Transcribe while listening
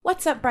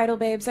What's up, Bridal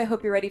Babes? I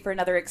hope you're ready for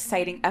another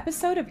exciting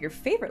episode of your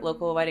favorite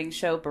local wedding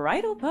show,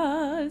 Bridal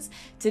Buzz.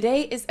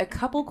 Today is a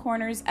Couple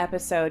Corners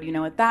episode. You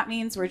know what that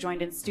means. We're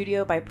joined in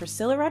studio by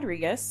Priscilla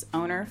Rodriguez,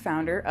 owner,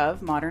 founder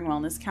of Modern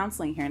Wellness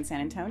Counseling here in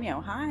San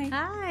Antonio. Hi.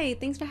 Hi,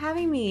 thanks for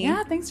having me.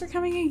 Yeah, thanks for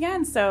coming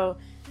again. So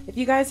if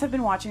you guys have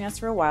been watching us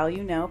for a while,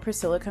 you know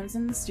Priscilla comes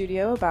in the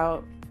studio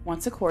about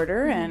once a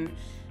quarter and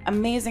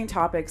amazing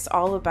topics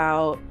all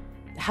about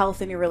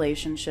health in your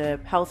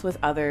relationship, health with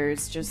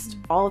others, just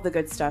all of the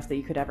good stuff that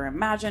you could ever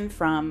imagine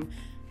from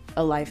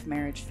a life,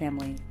 marriage,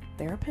 family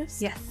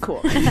therapist. Yes.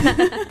 Cool.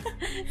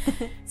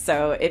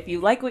 So if you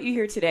like what you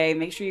hear today,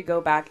 make sure you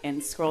go back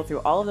and scroll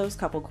through all of those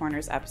Couple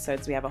Corners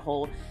episodes. We have a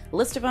whole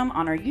list of them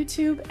on our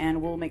YouTube, and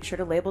we'll make sure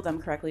to label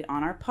them correctly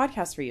on our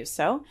podcast for you.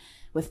 So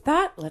with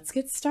that, let's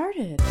get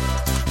started.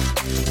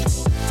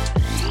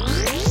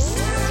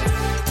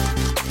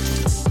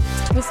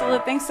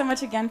 Priscilla, thanks so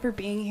much again for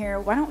being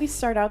here. Why don't we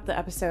start out the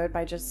episode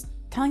by just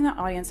telling the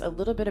audience a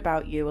little bit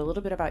about you, a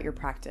little bit about your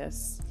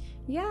practice.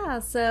 Yeah,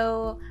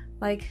 so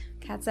like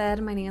Kat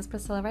said, my name is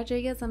Priscilla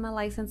Rodriguez. I'm a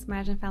licensed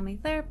marriage and family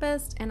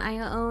therapist, and I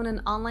own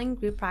an online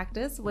group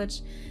practice,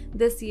 which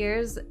this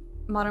year's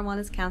Modern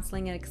Wellness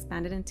Counseling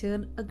expanded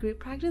into a group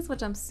practice,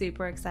 which I'm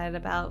super excited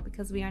about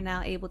because we are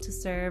now able to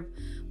serve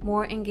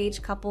more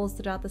engaged couples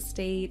throughout the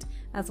state,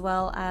 as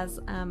well as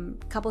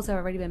couples who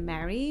have already been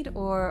married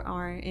or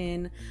are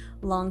in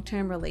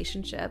long-term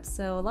relationships.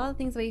 So a lot of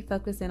things that we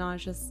focus in on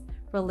is just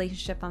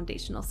relationship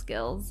foundational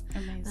skills.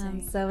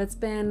 Amazing. So it's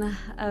been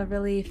a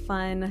really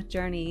fun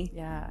journey.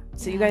 Yeah.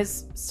 So you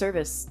guys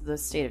service the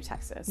state of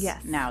Texas.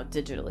 Yes. Now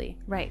digitally.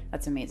 Right.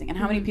 That's amazing. And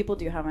how many people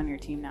do you have on your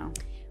team now?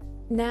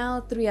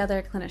 Now 3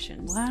 other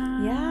clinicians.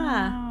 Wow.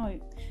 Yeah.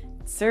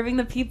 Serving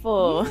the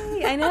people.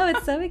 Yay, I know,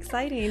 it's so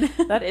exciting.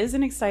 That is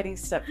an exciting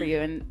step for you.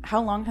 And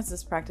how long has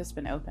this practice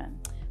been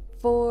open?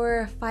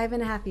 For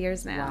 5.5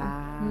 years now.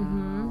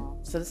 Wow.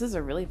 So this is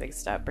a really big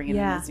step, bringing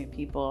in these new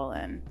people,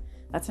 and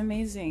that's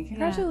amazing.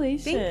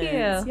 Congratulations. Thank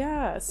you.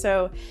 Yeah.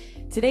 So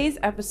today's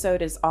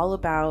episode is all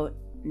about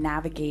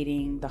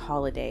navigating the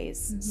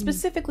holidays,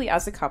 specifically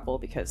as a couple,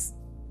 because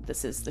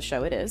this is the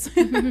show it is.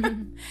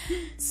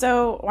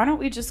 So why don't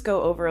we just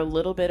go over a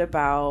little bit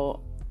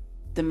about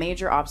the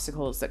major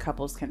obstacles that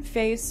couples can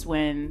face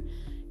when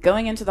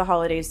going into the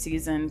holiday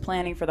season,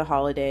 planning for the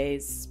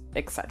holidays,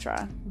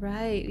 etc.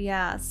 Right,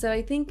 yeah. So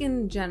I think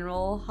in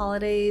general,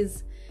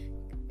 holidays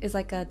is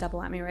like a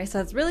double whammy, right?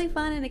 So it's really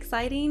fun and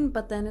exciting,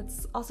 but then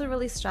it's also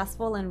really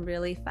stressful and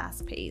really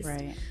fast-paced.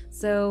 Right.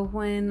 So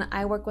when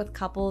I work with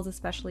couples,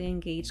 especially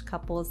engaged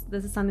couples,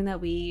 this is something that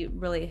we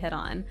really hit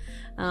on.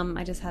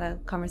 I just had a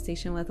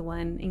conversation with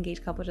one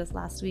engaged couple just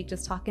last week,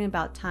 just talking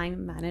about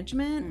time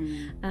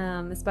management,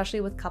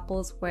 especially with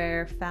couples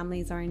where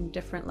families are in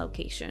different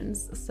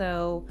locations.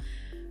 So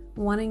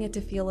wanting it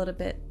to feel a little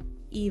bit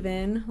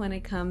even when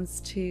it comes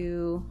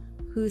to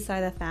whose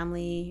side of the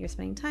family you're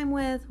spending time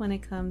with, when it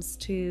comes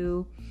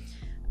to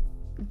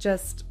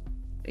just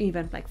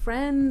even like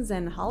friends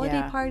and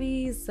holiday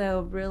parties.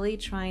 So really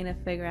trying to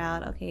figure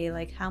out, okay,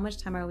 like how much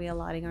time are we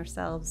allotting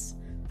ourselves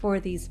for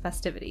these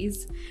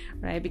festivities,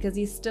 right? Because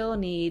you still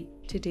need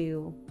to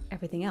do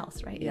everything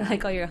else, right? Yeah.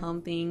 Like all your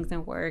home things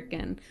and work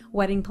and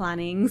wedding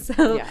planning.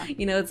 So,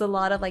 you know, it's a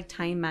lot of like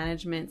time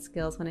management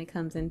skills when it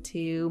comes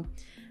into,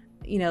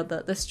 you know,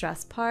 the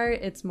stress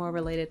part. It's more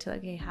related to,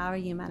 okay, how are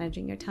you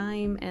managing your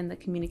time and the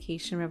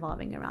communication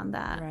revolving around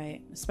that. Right.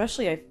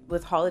 Especially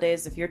with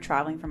holidays, if you're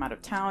traveling from out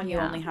of town, you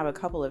only have a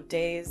couple of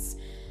days.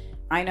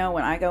 I know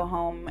when I go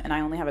home and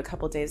I only have a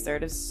couple of days there,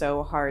 it is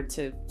so hard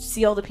to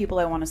see all the people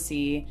I want to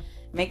see,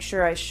 make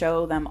sure I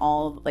show them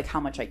all like how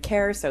much I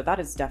care. So that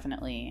is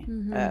definitely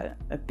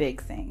a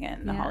big thing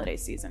in the holiday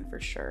season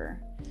for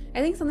sure.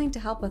 I think something to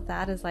help with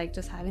that is like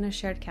just having a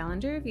shared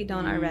calendar if you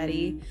don't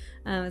already,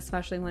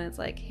 especially when it's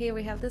like, hey,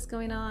 we have this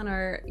going on,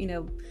 or, you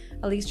know,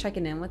 at least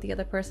checking in with the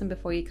other person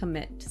before you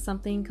commit to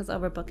something, because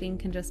overbooking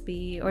can just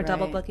be, or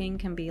double booking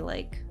can be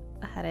like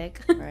a headache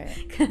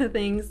kind of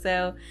thing.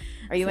 So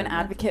are you an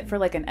advocate for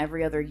like an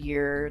every other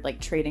year, like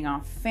trading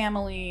off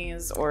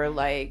families, or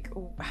like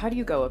how do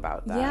you go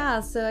about that? Yeah,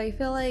 so I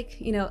feel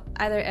like, you know,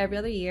 either every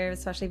other year,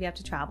 especially if you have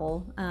to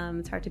travel,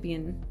 it's hard to be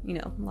in, you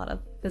know, a lot of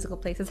physical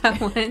places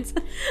at once.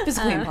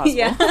 Physically impossible.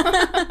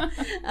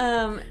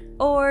 Yeah.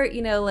 Or,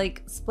 you know,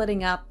 like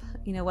splitting up,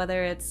 you know,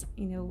 whether it's,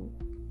 you know,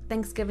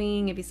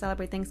 Thanksgiving, if you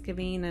celebrate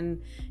Thanksgiving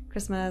and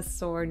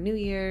Christmas or New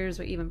Year's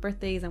or even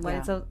birthdays and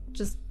weddings. So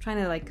just trying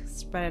to like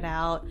spread it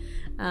out.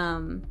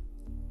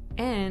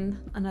 And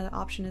another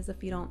option is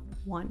if you don't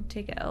want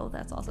to go,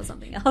 that's also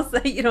something else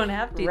that you don't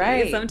have to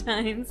do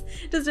sometimes,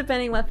 just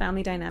depending what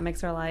family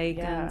dynamics are like.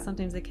 And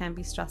sometimes it can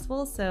be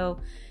stressful. So,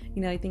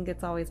 you know, I think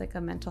it's always like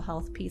a mental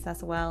health piece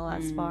as well,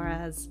 as far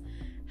as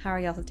how are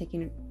you also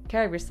taking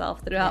care of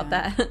yourself throughout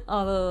that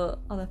all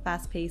the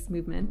fast-paced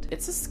movement.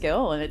 It's a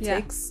skill, and it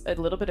takes a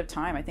little bit of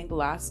time. I think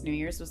last New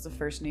Year's was the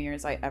first New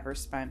Year's I ever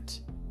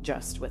spent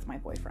just with my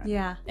boyfriend.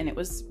 Yeah. And it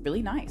was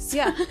really nice.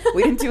 Yeah.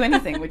 We didn't do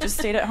anything. We just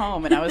stayed at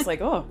home, and I was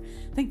like, oh,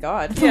 thank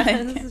God. Yeah,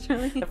 Like, this is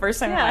really the first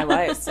time in my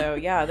life. So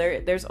yeah,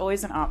 there's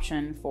always an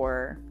option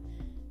for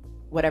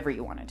whatever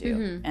you want to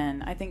do.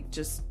 And I think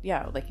just,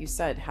 like you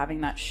said,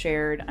 having that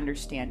shared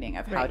understanding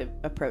of how to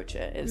approach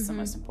it is the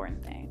most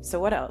important thing. So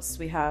what else?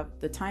 We have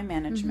the time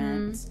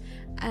management.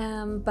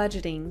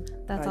 Budgeting.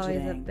 That's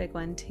always a big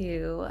one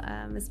too.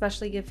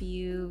 Especially if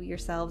you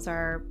yourselves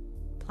are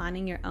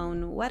planning your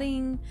own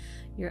wedding,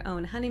 your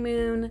own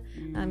honeymoon.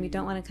 You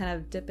don't want to kind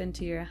of dip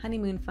into your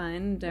honeymoon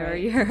fund or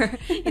your,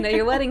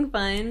 your wedding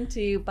fund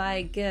to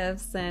buy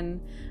gifts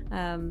and,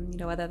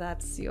 whether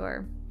that's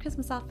your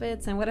Christmas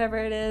outfits and whatever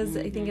it is.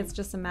 I think it's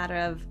just a matter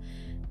of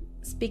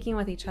speaking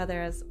with each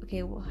other as,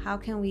 okay, well, how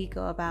can we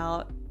go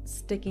about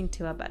sticking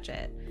to a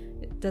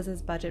budget? Does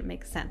this budget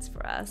make sense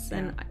for us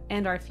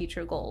and our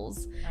future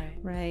goals?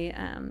 Right?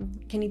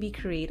 Can you be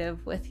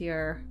creative with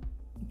your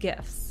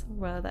gifts,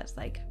 whether that's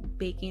like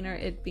baking or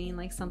it being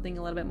like something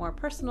a little bit more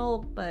personal,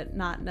 but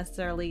not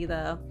necessarily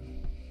the,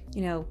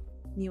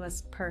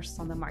 newest purse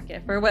on the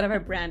market for whatever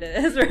brand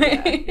it is,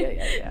 right?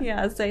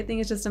 Yeah. So I think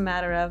it's just a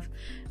matter of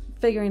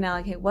figuring out,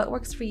 okay, what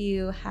works for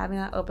you, having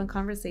that open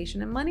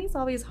conversation. And money's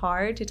always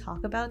hard to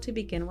talk about to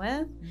begin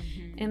with.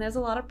 And there's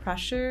a lot of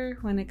pressure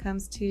when it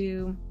comes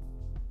to,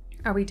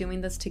 are we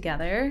doing this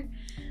together?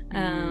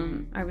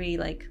 Are we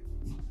like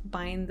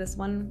buying this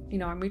one,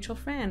 our mutual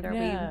friend? Are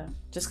we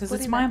just because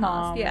it's my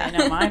mom?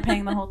 Am I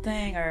paying the whole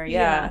thing? Or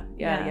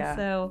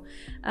So,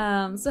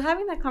 so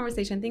having that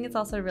conversation, I think it's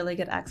also a really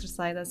good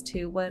exercise as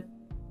to what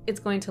it's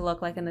going to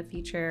look like in the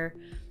future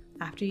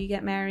after you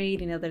get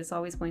married. There's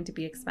always going to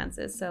be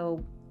expenses.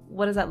 So,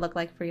 what does that look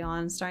like for you?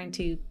 I'm starting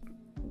to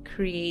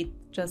create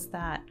just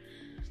that.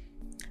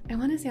 I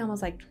want to say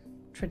almost like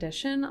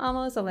tradition,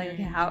 almost of like,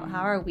 okay, how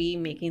are we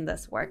making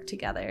this work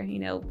together?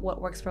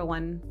 What works for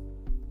one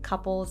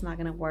couple is not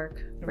going to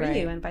work for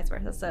you and vice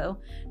versa.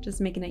 So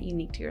just making it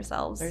unique to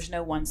yourselves. There's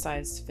no one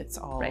size fits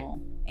all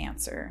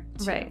answer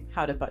to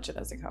how to budget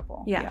as a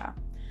couple.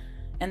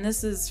 And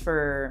this is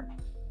for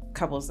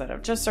couples that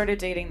have just started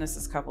dating. This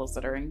is couples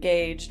that are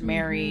engaged,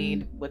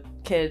 married, with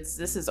kids.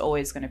 This is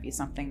always going to be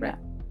something that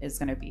is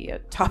going to be a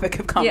topic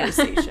of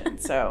conversation.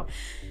 So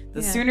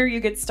the sooner you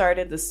get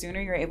started, the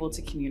sooner you're able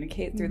to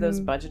communicate through those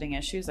budgeting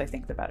issues, I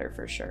think the better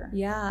for sure.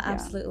 Yeah,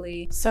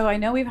 absolutely. So I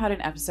know we've had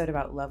an episode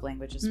about love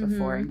languages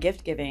before, and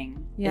gift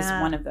giving is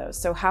one of those.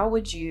 So how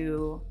would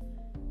you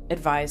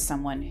advise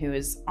someone who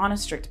is on a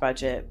strict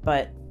budget,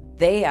 but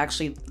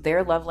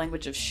their love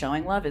language of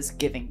showing love is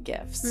giving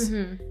gifts?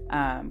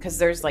 Because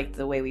there's like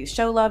the way we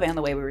show love and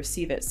the way we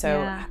receive it.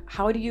 So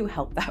how do you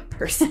help that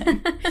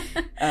person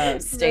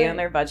stay on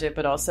their budget,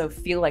 but also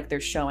feel like they're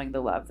showing the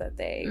love that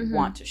they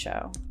want to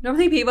show?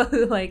 Normally people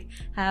who like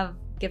have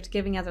gift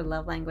giving as their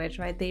love language,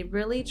 right? They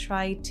really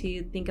try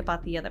to think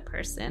about the other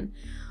person.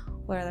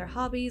 What are their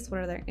hobbies? What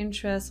are their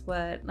interests?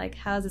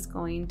 How is this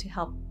going to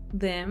help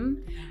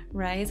them,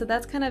 right? So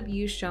that's kind of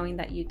you showing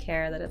that you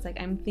care, that it's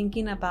like, I'm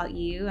thinking about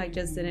you. I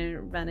just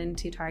didn't run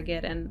into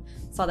Target and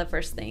saw the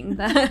first thing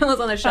that was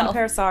on the shelf. A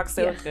pair of socks,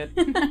 they look good.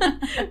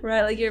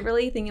 Right, like you're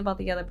really thinking about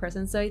the other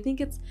person. So I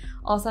think it's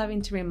also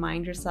having to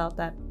remind yourself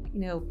that,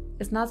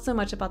 it's not so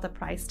much about the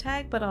price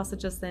tag, but also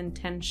just the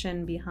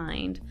intention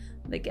behind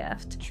the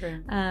gift.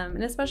 True.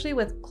 And especially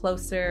with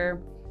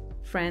closer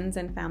friends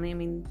and family, I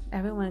mean,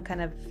 everyone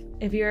kind of,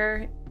 if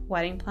you're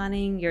wedding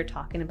planning, you're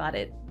talking about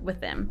it with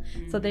them,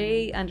 so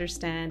they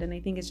understand. And I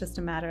think it's just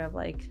a matter of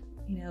like,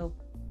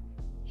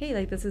 hey,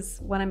 like this is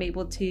what I'm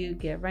able to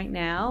give right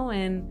now,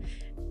 and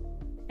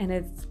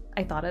it's,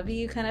 I thought of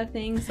you kind of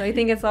thing. So I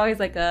think it's always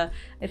like I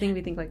think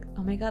we think like,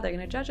 oh my god, they're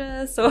gonna judge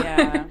us, or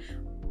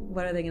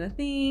what are they gonna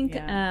think?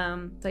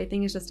 So I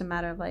think it's just a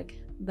matter of like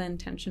the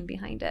intention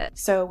behind it.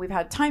 So we've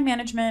had time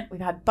management,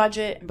 we've had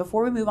budget, and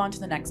before we move on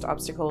to the next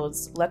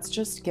obstacles, let's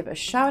just give a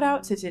shout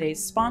out to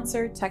today's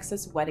sponsor,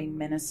 Texas Wedding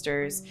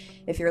Ministers.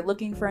 If you're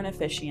looking for an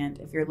officiant,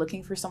 if you're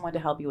looking for someone to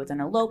help you with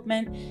an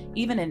elopement,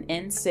 even an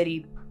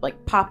in-city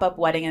like pop-up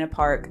wedding in a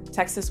park,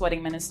 Texas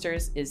Wedding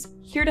Ministers is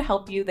here to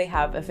help you. They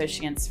have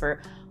officiants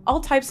for all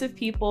types of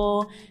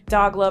people,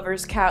 dog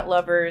lovers, cat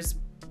lovers,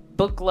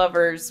 book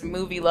lovers,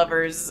 movie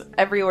lovers,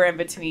 everywhere in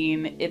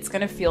between. It's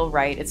going to feel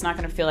right. It's not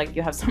going to feel like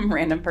you have some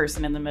random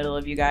person in the middle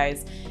of you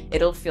guys.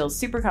 It'll feel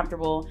super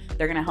comfortable.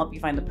 They're going to help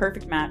you find the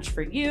perfect match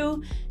for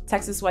you.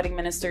 Texas Wedding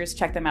Ministers,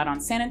 check them out on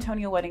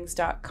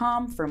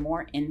sanantonioweddings.com for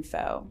more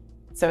info.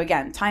 So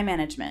again, time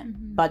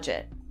management,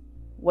 budget.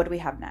 What do we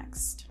have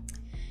next?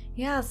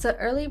 Yeah, so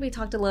earlier we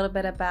talked a little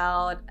bit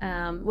about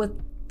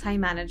with time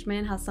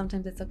management, how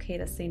sometimes it's okay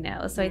to say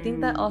no. So I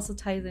think that also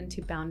ties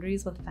into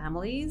boundaries with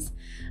families,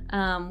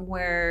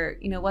 where,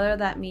 whether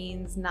that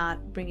means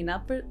not bringing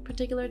up a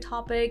particular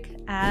topic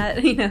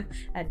at,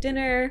 at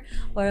dinner,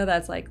 whether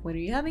that's like, when are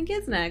you having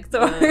kids next?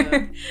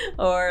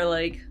 Or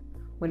like,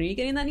 when are you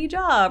getting that new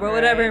job, or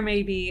whatever it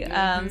may be.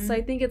 So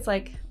I think it's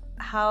like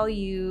how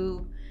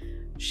you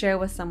share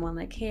with someone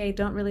like, hey, I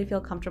don't really feel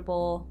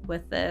comfortable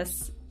with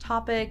this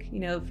topic.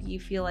 If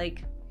you feel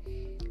like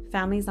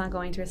family's not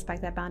going to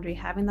respect that boundary,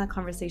 having that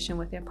conversation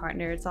with your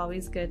partner, it's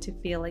always good to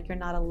feel like you're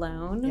not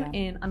alone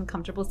in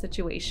uncomfortable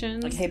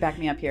situations. Like, hey, back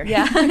me up here.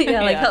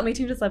 Like help me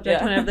change the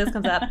subject whenever this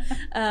comes up.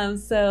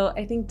 So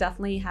I think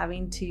definitely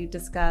having to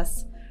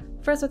discuss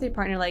first with your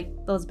partner,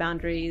 like those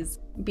boundaries.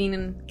 Being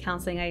in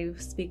counseling, I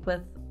speak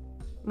with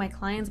my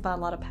clients about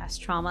a lot of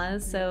past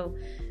traumas. So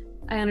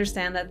I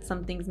understand that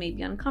some things may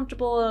be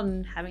uncomfortable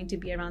and having to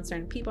be around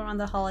certain people around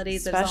the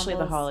holidays. Especially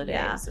the holidays.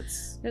 Yeah,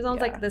 there's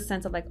almost like this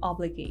sense of like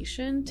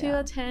obligation to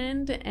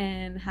attend,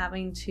 and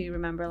having to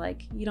remember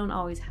like you don't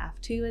always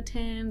have to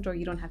attend, or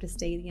you don't have to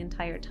stay the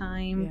entire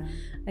time.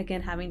 Yeah.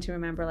 Again, having to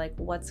remember like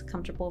what's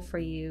comfortable for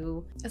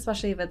you,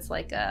 especially if it's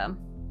like,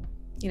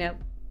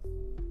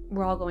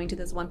 we're all going to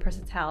this one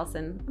person's house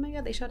and oh my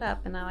God, they showed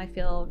up and now I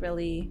feel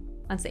really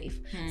unsafe.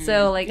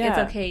 So like it's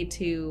okay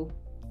to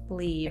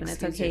leave.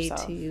 Excuse and it's okay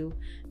yourself.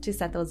 to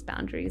set those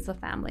boundaries with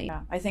family.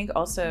 Yeah. I think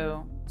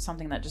also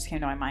something that just came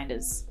to my mind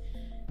is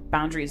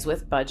boundaries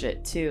with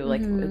budget too.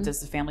 Like does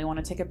the family want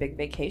to take a big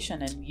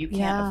vacation and you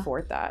can't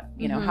afford that?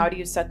 You know, how do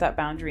you set that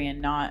boundary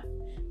and not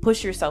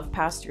push yourself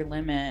past your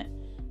limit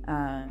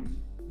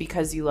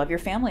because you love your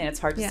family and it's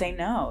hard to say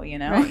no, you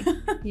know? Right.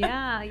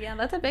 yeah,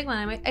 that's a big one.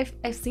 I mean,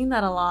 I've seen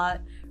that a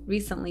lot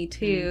recently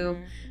too.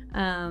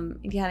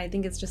 I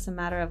think it's just a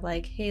matter of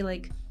like, hey,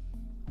 like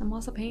I'm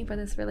also paying for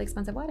this really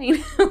expensive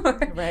wedding.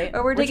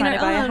 Or we're taking trying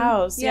to buy a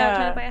house. Yeah,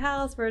 trying to buy a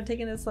house. We're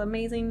taking this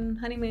amazing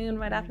honeymoon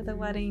right after the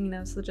wedding, you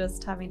know, so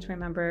just having to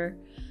remember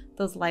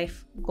those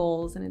life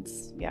goals. And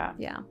it's I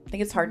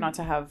think it's hard not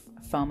to have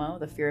FOMO,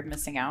 the fear of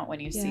missing out, when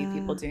you see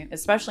people doing,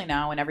 especially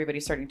now when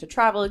everybody's starting to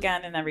travel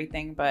again and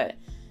everything, but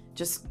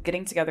just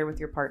getting together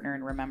with your partner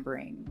and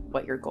remembering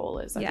what your goal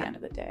is at the end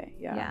of the day.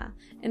 Yeah.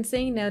 And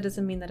saying no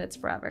doesn't mean that it's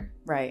forever.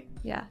 Right.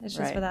 Yeah. It's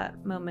just for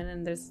that moment,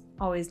 and there's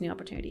always new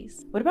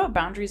opportunities. What about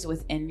boundaries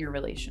within your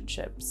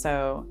relationship?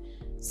 So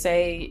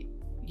say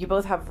you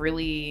both have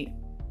really,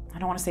 I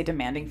don't want to say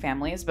demanding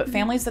families, but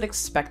families that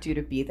expect you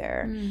to be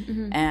there.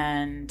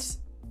 And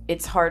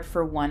it's hard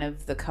for one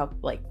of the couple,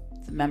 like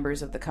the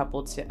members of the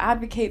couple, to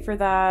advocate for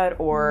that,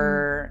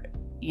 or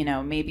you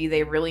know, maybe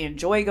they really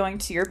enjoy going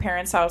to your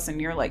parents' house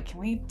and you're like, can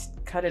we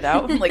cut it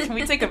out? Like, can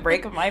we take a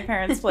break of my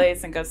parents'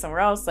 place and go somewhere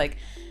else? Like,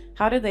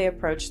 how do they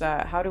approach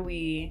that? How do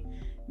we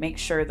make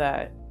sure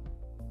that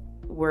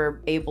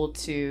we're able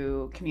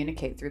to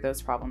communicate through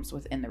those problems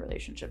within the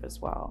relationship as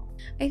well?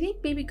 I think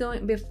maybe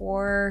going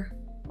before,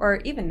 or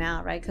even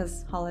now, right?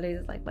 Because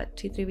holidays is like, what,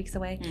 2-3 weeks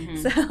away?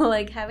 So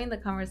like having the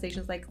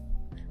conversations, like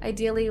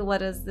ideally, what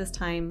does this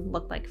time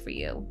look like for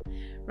you,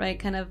 right?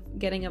 Kind of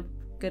getting a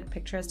good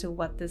picture as to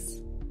what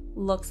this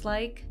looks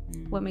like,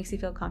 what makes you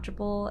feel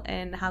comfortable,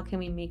 and how can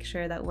we make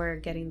sure that we're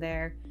getting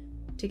there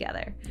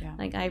together.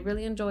 Like I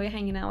really enjoy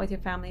hanging out with your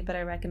family, but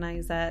I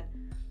recognize that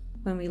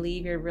when we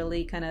leave you're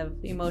really kind of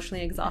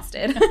emotionally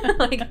exhausted.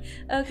 Like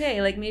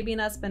okay, like maybe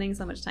not spending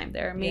so much time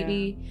there,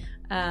 maybe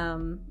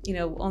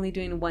only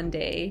doing one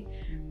day,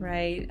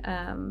 right?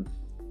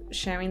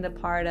 Sharing the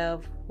part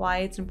of why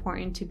it's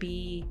important to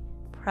be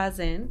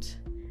present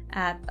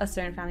at a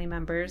certain family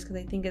members, because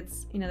I think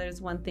it's,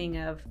 there's one thing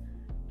of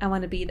I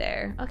want to be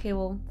there. Okay,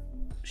 well,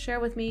 share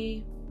with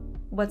me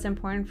what's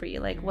important for you.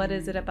 Like, what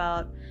is it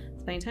about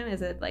spending time?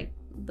 Is it like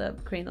the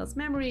creating those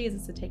memories?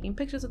 Is it taking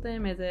pictures with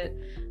them? Is it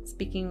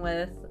speaking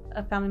with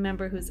a family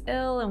member who's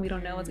ill and we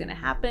don't know what's going to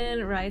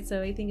happen, right?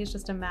 So I think it's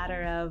just a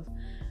matter of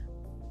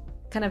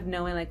kind of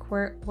knowing like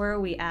where are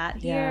we at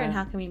here and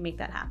how can we make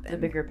that happen? The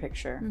bigger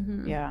picture.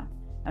 Yeah.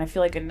 And I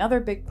feel like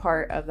another big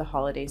part of the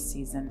holiday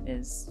season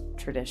is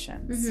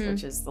traditions,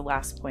 which is the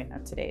last point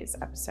of today's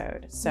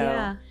episode.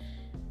 So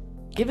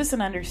give us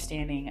an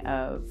understanding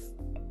of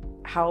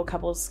how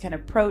couples can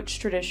approach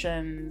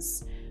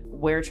traditions,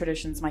 where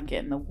traditions might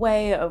get in the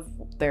way of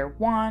their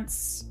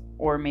wants,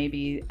 or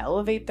maybe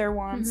elevate their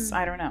wants.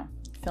 I don't know.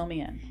 Fill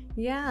me in.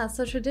 Yeah.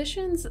 So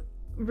traditions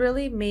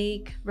really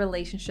make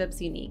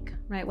relationships unique,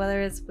 right?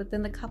 Whether it's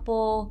within the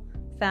couple,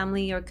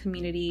 family, or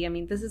community. I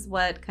mean, this is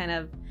what kind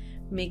of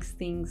makes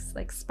things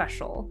like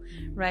special,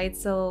 right?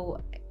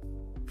 So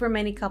for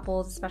many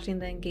couples, especially in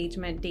the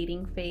engagement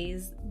dating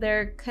phase,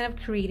 they're kind of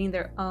creating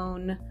their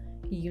own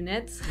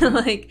units,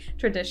 like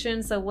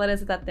traditions. So what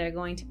is it that they're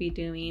going to be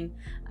doing,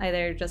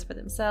 either just for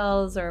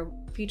themselves or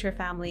future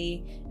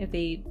family, if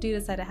they do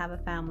decide to have a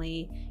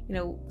family,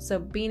 so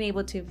being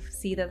able to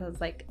see that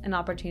as like an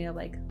opportunity of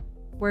like,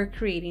 we're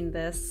creating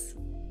this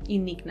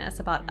uniqueness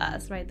about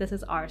us, right? This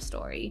is our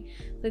story.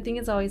 So I think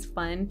it's always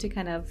fun to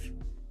kind of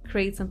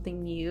create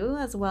something new,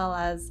 as well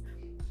as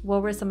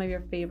what were some of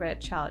your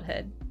favorite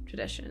childhood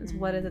traditions?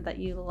 What is it that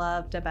you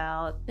loved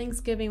about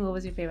Thanksgiving? What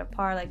was your favorite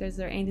part? Like, is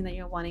there anything that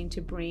you're wanting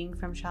to bring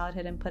from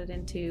childhood and put it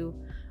into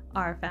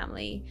our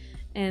family?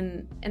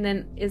 And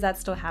then is that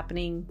still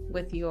happening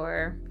with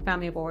your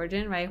family of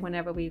origin, right?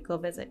 Whenever we go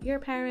visit your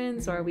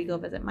parents or we go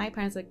visit my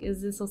parents, like,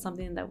 is this still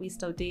something that we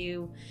still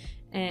do?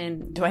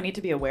 And do I need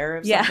to be aware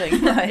of something?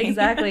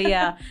 Exactly.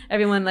 Yeah.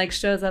 Everyone like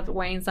shows up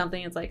wearing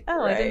something. It's like,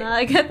 oh, I did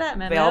not get that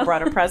memo. They all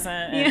brought a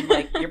present and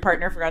like your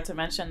partner forgot to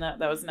mention that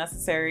was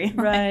necessary.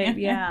 Right.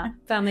 Yeah.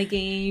 Family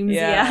games.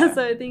 Yeah.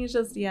 So I think it's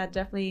just,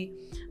 definitely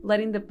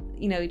letting the,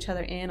 each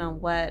other in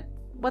on what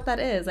that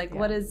is. Like,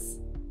 what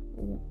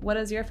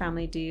does your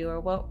family do? Or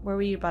what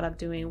were you brought up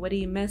doing? What do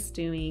you miss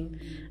doing?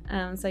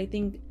 So I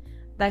think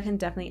that can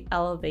definitely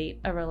elevate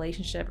a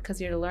relationship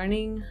because you're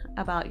learning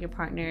about your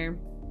partner,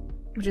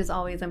 which is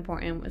always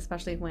important,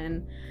 especially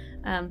when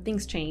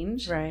things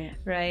change. Right.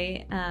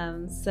 Right.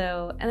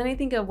 So, and then I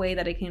think a way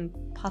that it can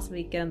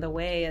possibly get in the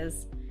way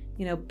is,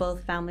 you know,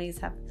 both families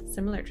have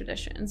similar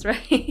traditions,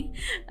 right?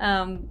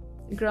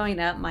 Growing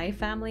up, my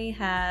family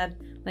had,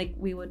 like,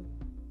 we would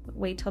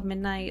wait till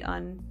midnight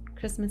on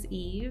Christmas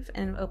Eve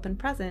and open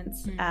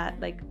presents at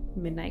like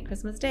midnight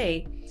Christmas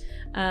Day.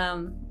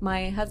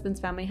 My husband's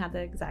family had the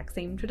exact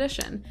same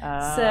tradition.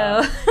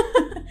 So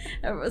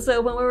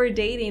when we were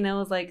dating, I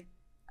was like,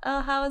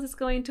 oh, how is this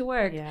going to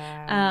work?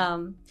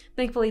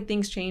 Thankfully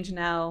things change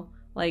now.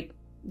 Like,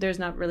 there's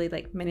not really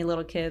like many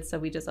little kids, so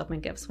we just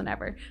open gifts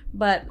whenever.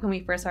 But when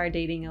we first started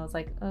dating, I was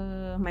like,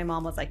 my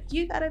mom was like,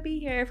 you gotta be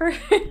here for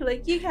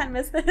like, you can't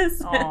miss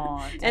this.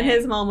 And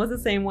his mom was the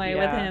same way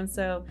with him.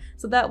 So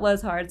that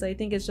was hard. So I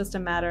think it's just a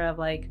matter of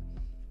like,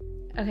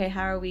 okay,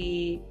 how are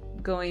we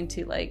going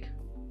to, like,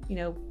 you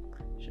know,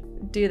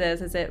 do this?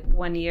 Is it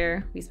 1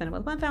 year we spend it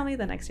with one family,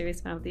 the next year we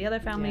spend it with the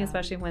other family,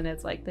 especially when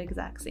it's like the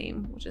exact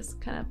same, which is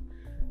kind of,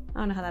 I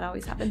don't know how that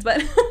always happens,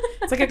 but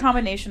it's like a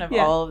combination of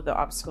all of the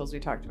obstacles we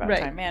talked about,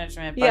 time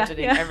management,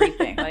 budgeting,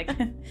 everything. Like,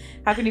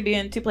 how can you be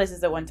in two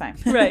places at one time?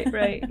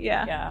 Right.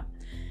 Yeah.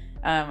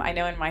 I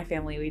know in my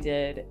family we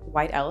did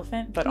white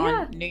elephant, but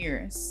on New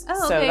Year's.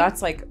 Oh, so okay.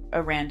 that's like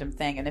a random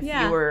thing. And if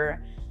you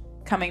were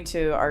coming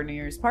to our New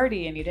Year's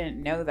party and you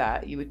didn't know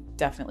that, you would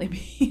definitely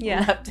be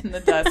left in the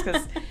dust,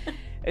 because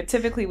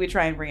typically we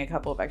try and bring a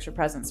couple of extra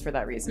presents for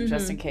that reason,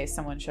 just in case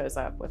someone shows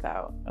up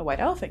without a white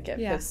elephant gift.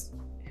 Because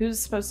who's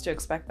supposed to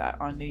expect that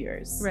on New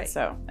Year's? Right.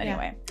 So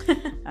anyway,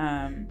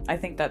 I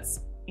think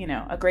that's, you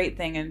know, a great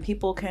thing. And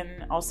people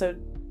can also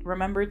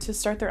remember to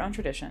start their own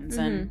traditions.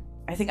 And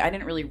I think I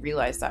didn't really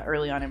realize that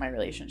early on in my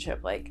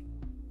relationship. Like,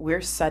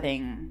 we're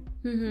setting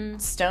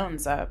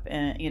stones up,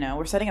 and, you know,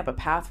 we're setting up a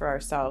path for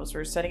ourselves.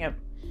 We're setting up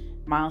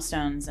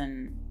milestones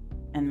and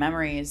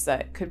memories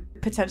that could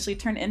potentially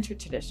turn into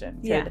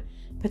tradition, could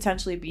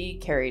potentially be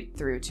carried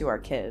through to our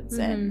kids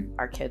and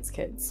our kids'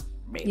 kids.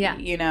 Maybe,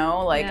 you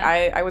know, like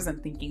I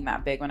wasn't thinking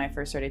that big when I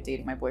first started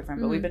dating my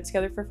boyfriend, but we've been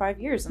together for 5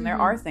 years, and there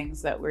are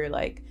things that we're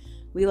like,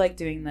 we like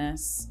doing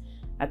this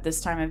at this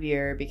time of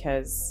year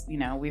because, you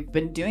know, we've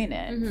been doing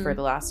it for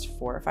the last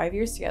 4 or 5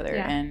 years together,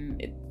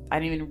 and I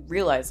didn't even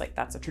realize like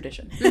that's a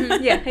tradition.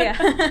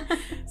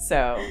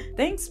 So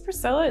thanks,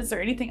 Priscilla. Is there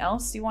anything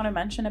else you want to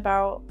mention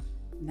about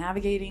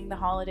navigating the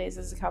holidays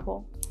as a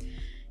couple?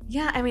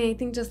 Yeah, I mean, I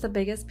think just the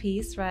biggest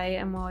piece, right?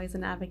 I'm always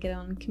an advocate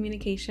on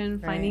communication,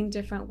 finding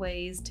different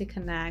ways to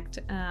connect.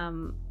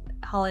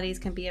 Holidays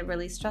can be a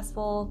really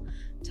stressful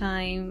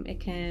time. It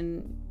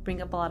can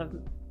bring up a lot of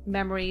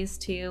memories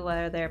too,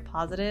 whether they're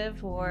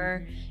positive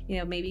or, you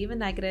know, maybe even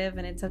negative,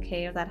 and it's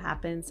okay if that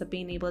happens. So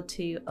being able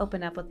to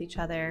open up with each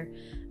other,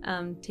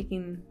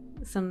 taking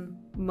some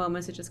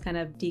moments to just kind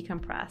of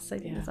decompress, I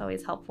think is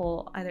always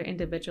helpful, either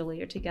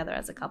individually or together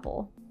as a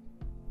couple.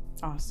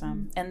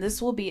 Awesome. And this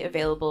will be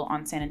available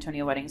on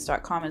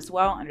sanantonioweddings.com as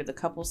well, under the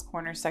Couples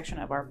Corner section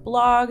of our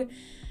blog.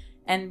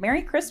 And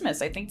Merry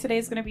Christmas. I think today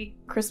is going to be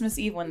Christmas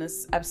Eve when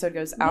this episode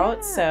goes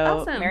out.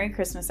 So Merry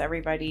Christmas,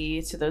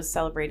 everybody, to those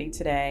celebrating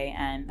today.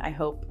 And I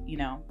hope, you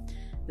know,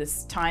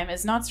 this time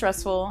is not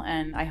stressful.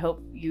 And I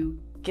hope you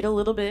get a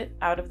little bit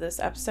out of this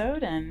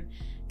episode and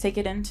take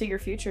it into your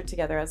future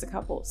together as a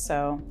couple.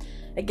 So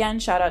again,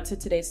 shout out to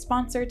today's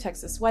sponsor,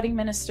 Texas Wedding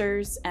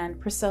Ministers. And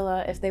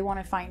Priscilla, if they want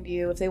to find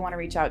you, if they want to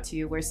reach out to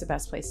you, where's the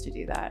best place to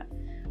do that?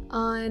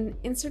 On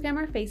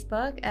Instagram or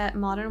Facebook at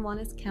Modern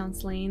Wellness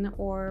Counseling,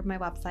 or my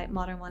website,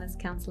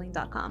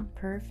 modernwellnesscounseling.com.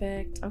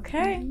 Perfect.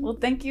 Okay. Well,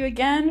 thank you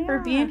again for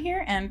being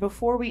here. And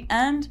before we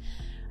end,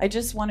 I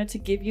just wanted to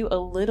give you a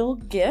little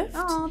gift.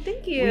 Oh,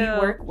 thank you. We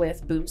work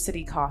with Boom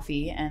City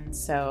Coffee, and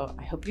so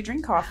I hope you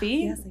drink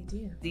coffee. Yes, I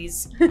do.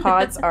 These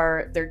pods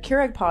they're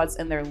Keurig pods,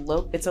 and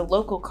it's a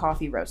local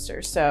coffee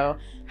roaster. So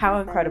how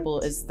incredible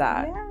is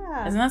that?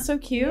 Yeah. Isn't that so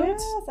cute?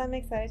 Yes, I'm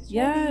excited.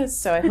 Yes.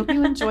 So I hope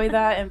you enjoy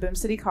that. And Boom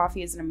City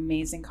Coffee is an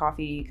amazing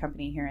coffee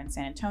company here in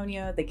San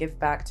Antonio. They give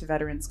back to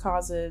veterans'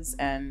 causes,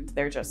 and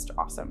they're just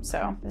awesome.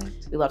 So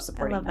we love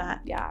supporting them.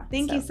 That. Yeah.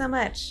 Thank you so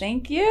much.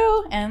 Thank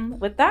you. And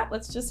with that,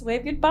 let's just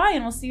wave goodbye,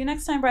 and we'll see you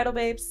next time, Bridal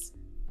Babes.